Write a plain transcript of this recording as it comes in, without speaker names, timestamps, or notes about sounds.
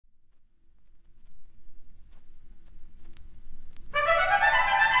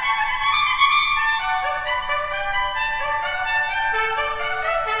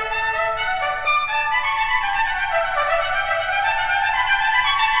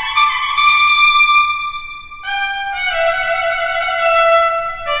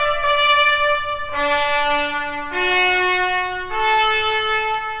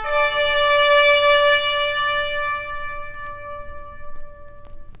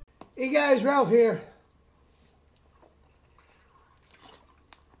Hey guys, Ralph here.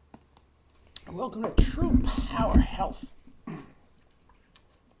 Welcome to True Power Health.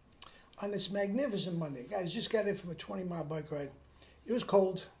 On this magnificent Monday. Guys, just got in from a 20-mile bike ride. It was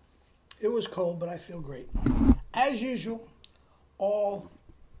cold. It was cold, but I feel great. As usual, all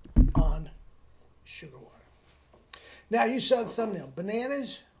on sugar water. Now, you saw the thumbnail.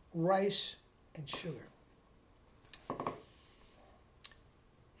 Bananas, rice, and sugar.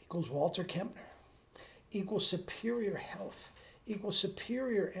 Equals Walter Kempner, equals superior health, equals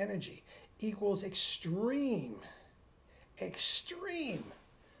superior energy, equals extreme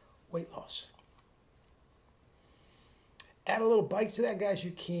weight loss. Add a little bike to that, guys,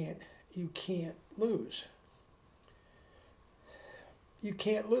 you can't lose. You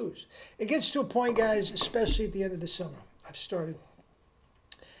can't lose. It gets to a point, guys, especially at the end of the summer. I've started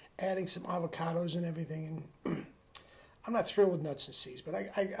adding some avocados and everything, and I'm not thrilled with nuts and seeds, but I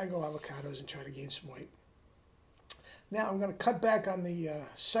go avocados and try to gain some weight. Now, I'm going to cut back on the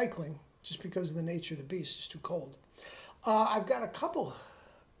cycling just because of the nature of the beast. It's too cold. I've got a couple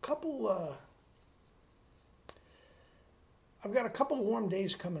warm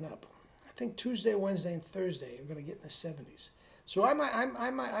days coming up. I think Tuesday, Wednesday, and Thursday are going to get in the 70s. So I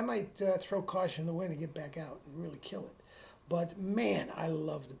might throw caution in the wind and get back out and really kill it. But man, I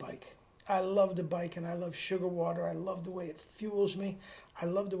love the bike. I love the bike, and I love sugar water. I love the way it fuels me. I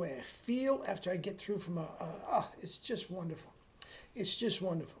love the way I feel after I get through from it's just wonderful. It's just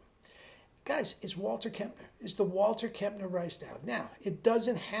wonderful. Guys, it's Walter Kempner. It's the Walter Kempner rice diet. Now, it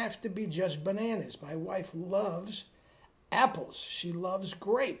doesn't have to be just bananas. My wife loves apples. She loves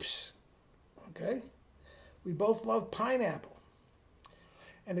grapes. Okay? We both love pineapple.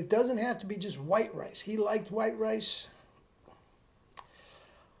 And it doesn't have to be just white rice. He liked white rice.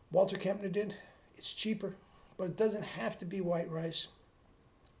 Walter Kempner did. It's cheaper, but it doesn't have to be white rice.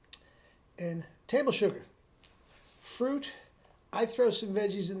 And table sugar. Fruit. I throw some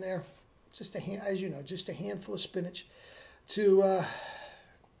veggies in there. Just as you know, just a handful of spinach to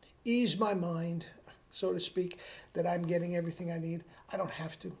ease my mind, so to speak, that I'm getting everything I need. I don't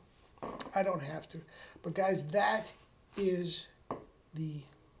have to. I don't have to. But guys, that is the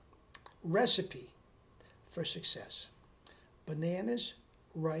recipe for success. Bananas,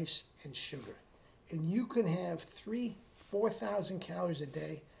 rice, and sugar. And you can have 4,000 calories a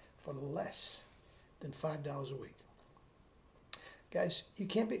day for less than $5 a week. Guys, you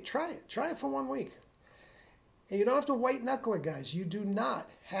can't be, try it. Try it for 1 week. And you don't have to white knuckle it, guys. You do not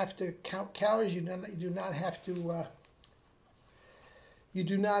have to count calories. You do not have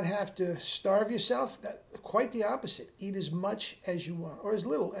to starve yourself. Quite the opposite. Eat as much as you want, or as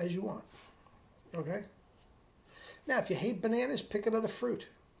little as you want. Okay? Now, if you hate bananas, pick another fruit.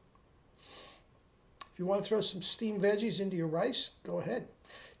 If you want to throw some steamed veggies into your rice, go ahead.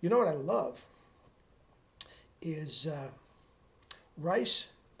 You know what I love is rice,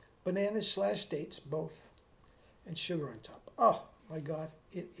 bananas / dates, both, and sugar on top. Oh, my God,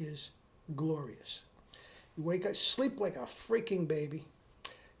 it is glorious. You wake up, sleep like a freaking baby.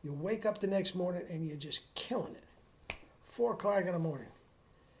 You wake up the next morning, and you're just killing it. 4 o'clock in the morning.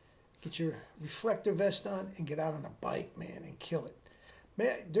 Get your reflector vest on and get out on a bike, man, and kill it.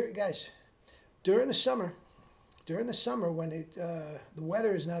 Man, guys, during the summer when the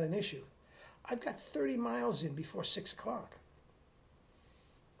weather is not an issue, I've got 30 miles in before 6 o'clock.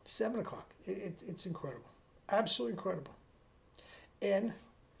 7 o'clock. It's incredible. Absolutely incredible. And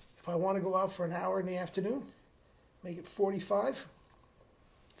if I want to go out for an hour in the afternoon, make it 45,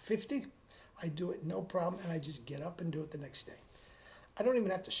 50, I do it no problem, and I just get up and do it the next day. I don't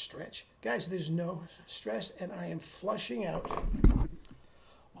even have to stretch. Guys, there's no stress, and I am flushing out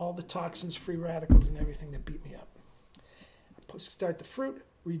all the toxins, free radicals, and everything that beat me up. Start the fruit,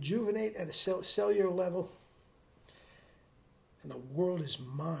 rejuvenate at a cellular level, and the world is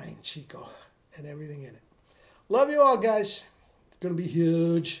mine, Chico, and everything in it. Love you all, guys. It's going to be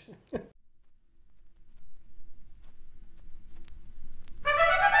huge.